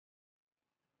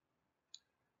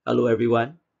Hello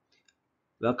everyone,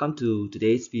 welcome to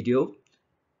today's video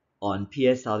on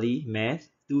PSLE Math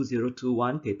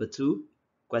 2021 Paper 2,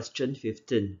 Question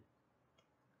 15.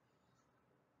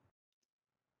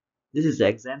 This is the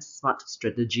exam smart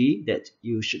strategy that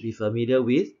you should be familiar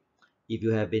with if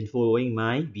you have been following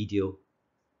my video.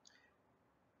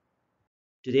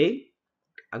 Today,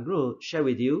 I'm going to share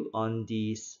with you on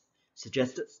the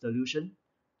suggested solution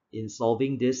in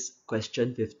solving this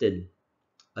question 15,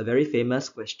 a very famous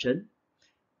question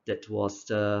that was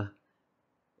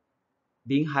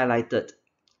being highlighted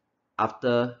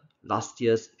after last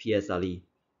year's PSLE.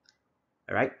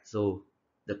 Alright, so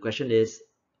the question is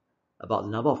about the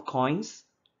number of coins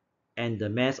and the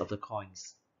mass of the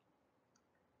coins.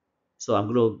 So I'm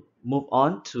going to move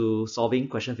on to solving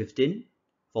question 15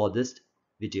 for this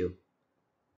video.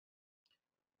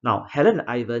 Now, Helen and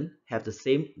Ivan have the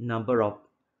same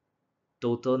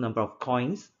total number of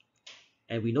coins,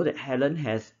 and we know that Helen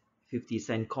has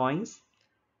 50-cent coins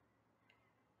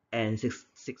and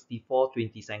 64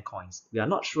 20-cent coins. We are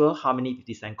not sure how many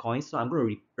 50-cent coins, so I'm going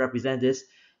to represent this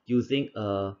using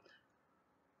a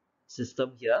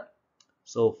system here.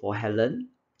 So for Helen,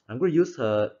 I'm going to use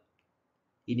her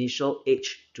initial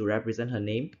H to represent her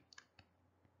name.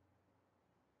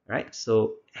 Right,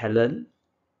 so Helen,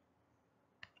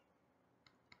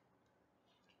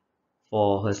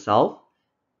 for herself,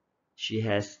 she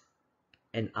has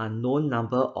an unknown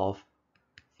number of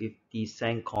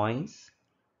 50-cent coins,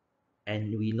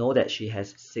 and we know that she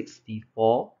has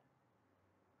 64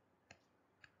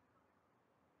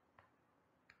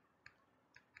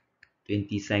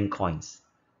 20-cent coins.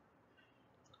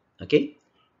 Okay,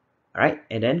 all right,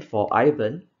 and then for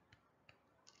Ivan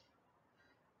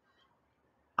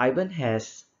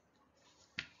has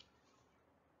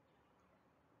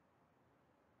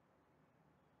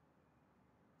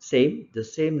the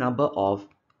same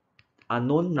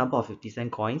unknown number of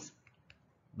 50-cent coins,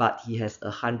 but he has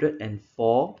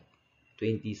 104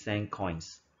 20-cent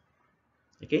coins.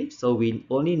 Okay, so we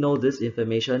only know this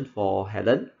information for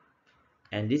Helen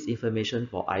and this information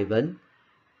for Ivan,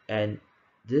 and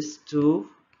these two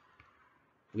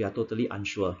we are totally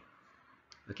unsure.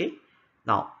 Okay,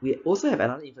 now we also have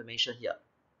another information here.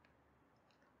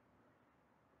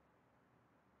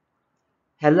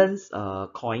 Helen's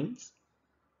coins,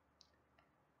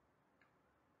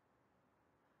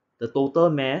 the total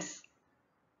mass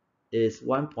is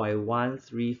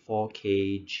 1.134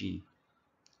 kg.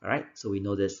 All right, so we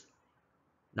know this.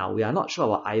 Now we are not sure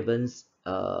about Ivan's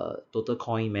total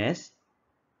coin mass.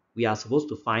 We are supposed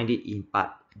to find it in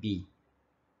part B.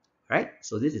 All right,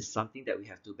 so this is something that we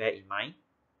have to bear in mind.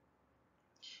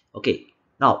 Okay,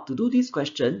 now to do this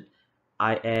question,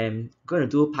 I am going to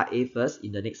do part A first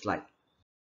in the next slide.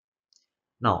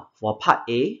 Now for part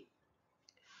A,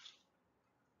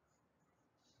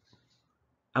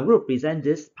 I'm going to present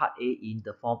this part A in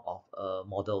the form of a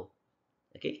model.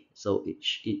 Okay, so it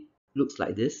looks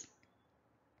like this.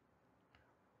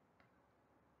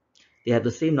 They have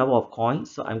the same number of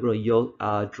coins, so I'm going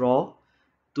to draw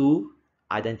two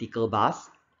identical bars.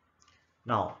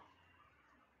 Now,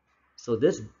 so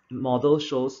this model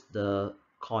shows the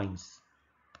coins.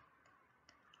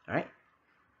 All right.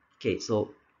 Okay,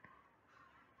 so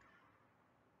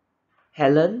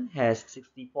Helen has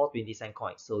 64 20-cent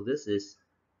coins, so this is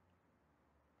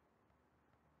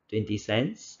 20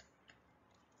 cents,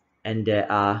 and there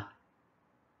are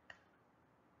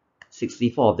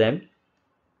 64 of them.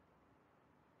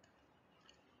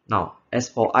 Now, as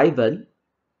for Ivan,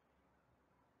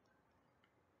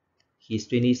 his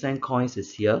 20-cent coins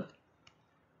is here,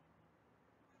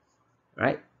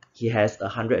 right? He has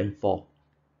 104.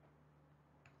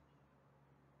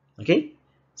 Okay,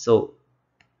 so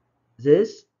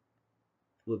this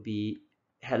would be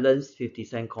Helen's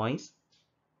 50-cent coins,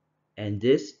 and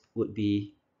this would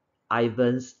be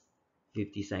Ivan's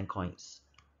 50-cent coins.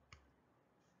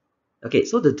 Okay,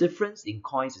 so the difference in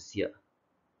coins is here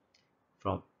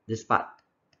from this part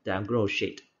that I'm going to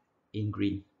shade in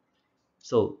green.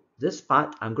 So this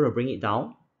part, I'm going to bring it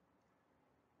down.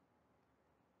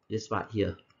 This part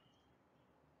here.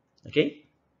 Okay,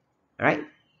 all right.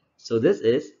 So this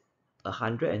is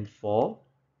 104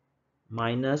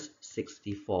 minus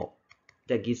 64.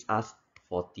 That gives us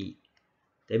 40.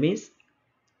 That means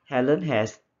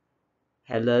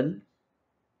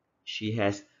she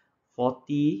has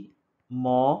 40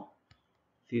 more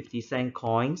 50-cent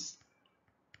coins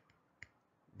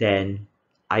than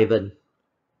Ivan.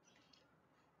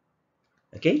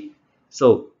 Okay,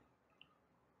 so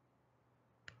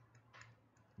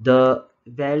the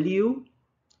value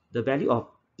of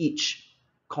each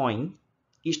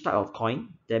type of coin,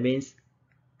 that means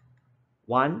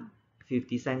one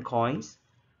 50-cent coins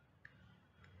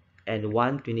and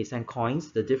one 20-cent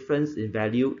coins, the difference in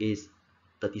value is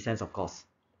 30 cents, of course.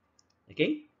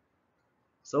 Okay,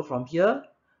 so from here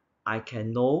I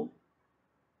can know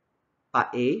part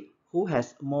A, who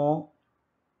has more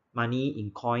money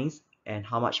in coins and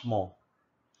how much more.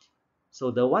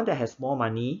 So the one that has more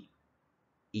money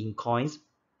in coins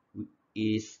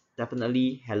is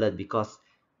definitely Helen, because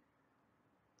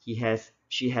she has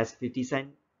 50-cent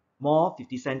more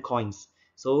 50-cent coins,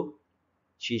 so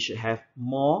she should have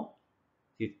more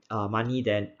money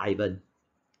than Ivan.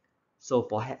 So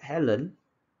for Helen,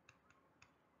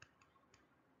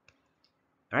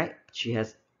 right, she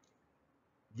has,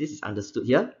 this is understood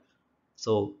here.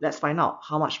 So let's find out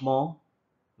how much more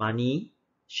money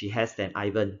she has than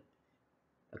Ivan.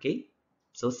 Okay,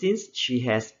 so since she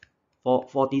has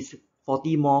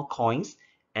 40 more coins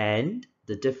and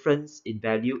the difference in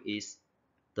value is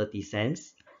 30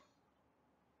 cents,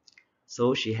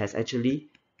 so she has actually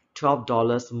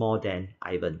 $12 more than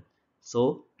Ivan.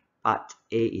 So part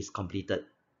A is completed.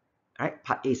 Right,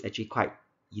 part A is actually quite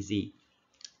easy.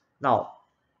 Now,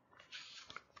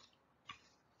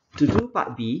 to do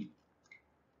part B,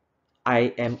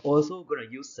 I am also going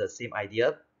to use the same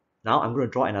idea. Now I'm going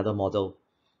to draw another model.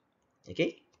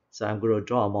 Okay, so I'm going to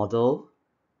draw a model.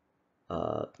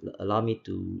 Allow me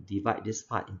to divide this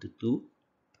part into two.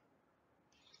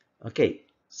 Okay,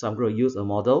 so I'm going to use a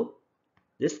model.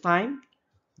 This time,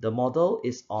 the model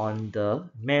is on the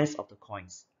mass of the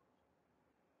coins.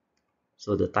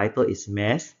 So the title is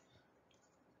mass.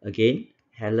 Again,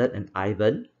 Helen and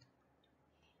Ivan.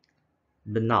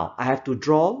 But now I have to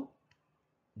draw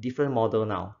different model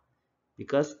now,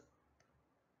 because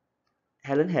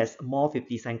Helen has more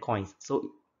 50-cent coins,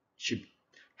 so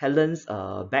Helen's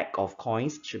bag of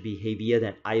coins should be heavier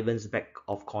than Ivan's bag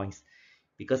of coins,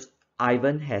 because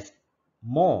Ivan has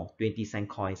more 20-cent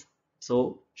coins,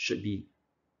 so should be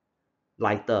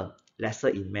lighter, lesser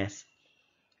in mass.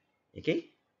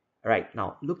 Okay, all right,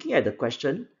 now looking at the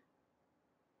question,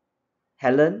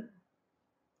 Helen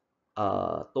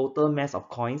total mass of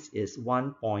coins is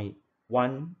 1.134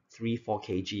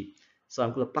 kg. So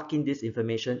I'm going to plug in this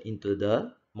information into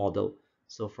the model.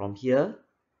 So from here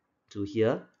to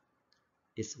here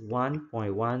is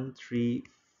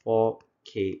 1.134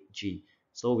 kg.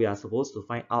 So we are supposed to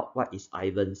find out what is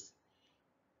Ivan's.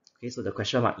 Okay, so the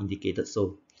question mark indicated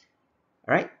so.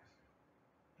 All right.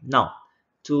 Now,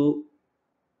 to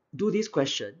do this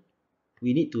question,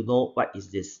 we need to know what is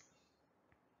this.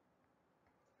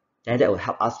 And that will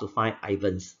help us to find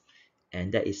Ivan's.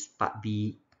 And that is part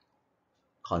B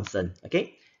concern.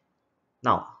 Okay.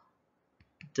 Now,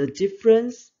 the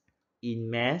difference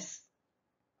in mass,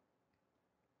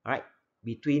 all right,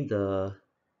 between the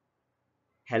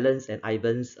Helen's and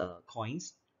Ivan's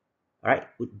coins, all right,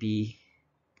 would be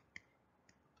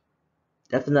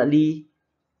definitely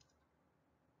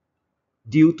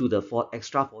due to the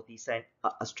extra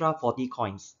 40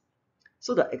 coins.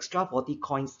 So the extra 40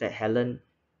 coins that Helen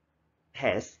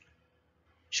has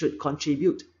should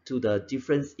contribute to the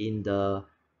difference in the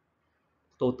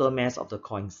total mass of the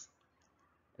coins.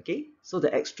 Okay, so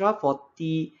the extra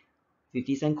 40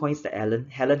 50-cent coins that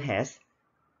Helen has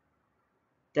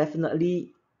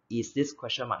definitely is this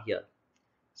question mark here.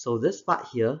 So this part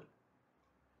here,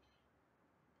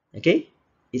 okay,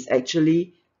 is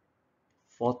actually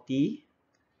 40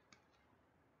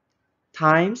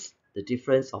 times the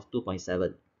difference of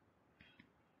 2.7.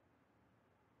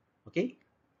 Okay,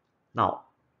 now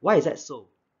why is that so?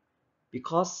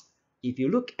 Because if you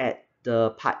look at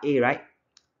the part A, right,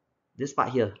 this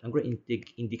part here, I'm going to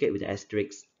indicate with the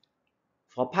asterisk.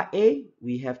 For part A,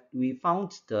 we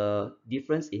found the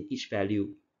difference in each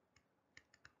value.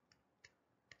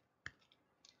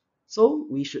 So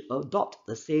we should adopt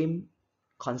the same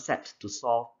concept to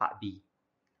solve part B.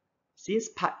 Since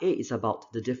part A is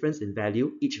about the difference in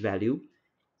value, each value,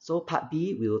 so part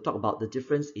B we will talk about the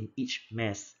difference in each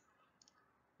mass.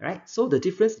 Right? So the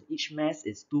difference in each mass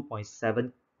is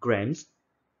 2.7 grams.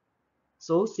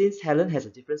 So since Helen has a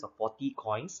difference of 40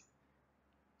 coins,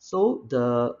 so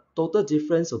the total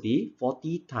difference will be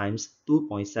 40 times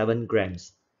 2.7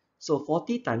 grams. So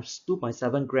 40 times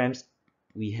 2.7 grams,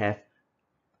 we have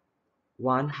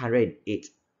 108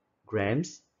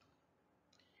 grams.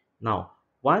 Now,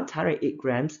 108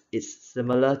 grams is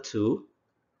similar to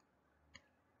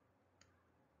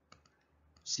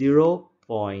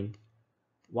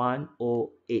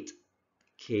 0.108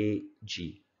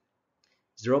 kg.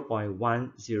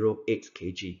 0.108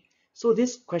 kg. So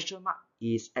this question mark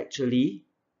is actually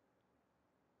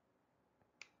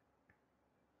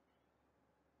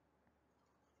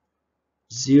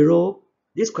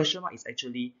this question mark is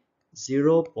actually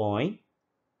 0.108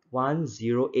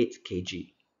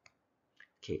 kg.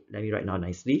 Okay, let me write down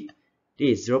nicely.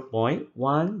 This is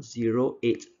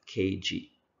 0.108 kg.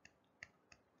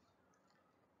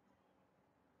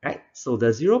 Right, so the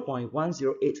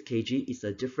 0.108 kg is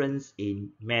the difference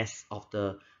in mass of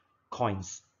the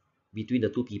coins between the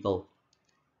two people.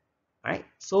 Right,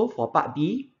 so for part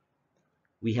B,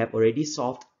 we have already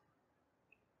solved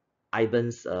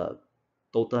Ivan's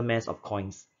total mass of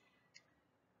coins.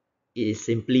 It is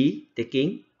simply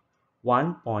taking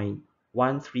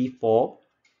 1.134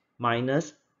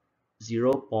 minus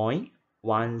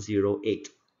 0.108.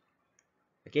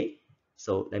 Okay,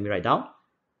 so let me write down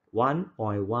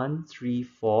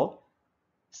 1.134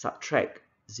 subtract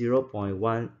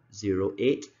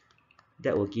 0.108.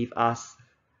 That will give us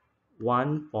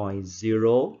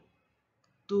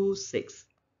 1.026.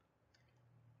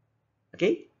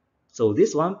 Okay, so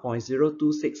this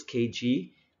 1.026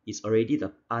 kg is already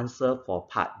the answer for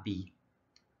part B.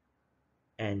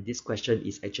 And this question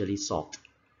is actually solved.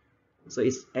 So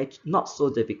it's not so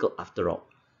difficult after all.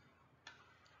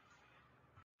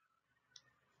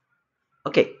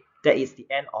 Okay, that is the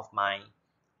end of my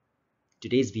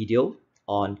today's video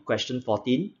on question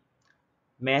 14,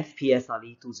 Math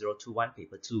PSLE 2021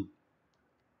 paper 2.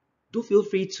 Do feel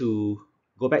free to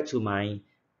go back to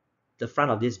the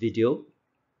front of this video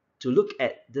to look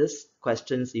at these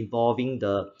questions involving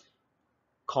the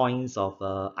coins of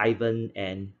Ivan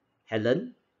and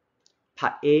Helen.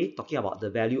 Part A talking about the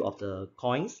value of the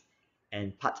coins,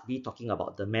 and part B talking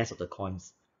about the mass of the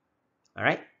coins. All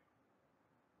right.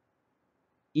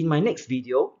 In my next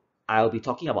video, I'll be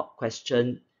talking about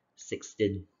question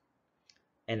 16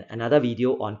 and another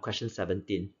video on question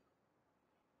 17.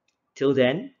 Till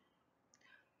then,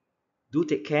 do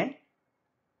take care.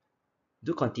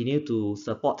 Do continue to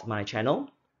support my channel.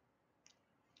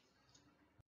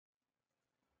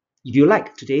 If you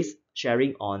like today's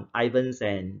sharing on Ivan's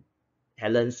and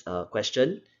Helen's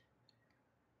question,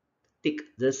 tick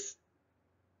this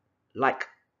like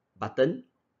button,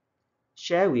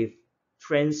 share with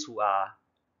friends who are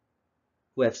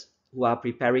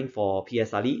preparing for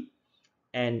PSLE,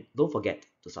 and don't forget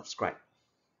to subscribe.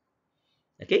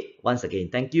 Okay, once again,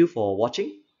 thank you for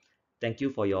watching. Thank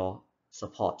you for your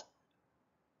support.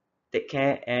 Take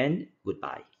care and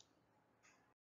goodbye.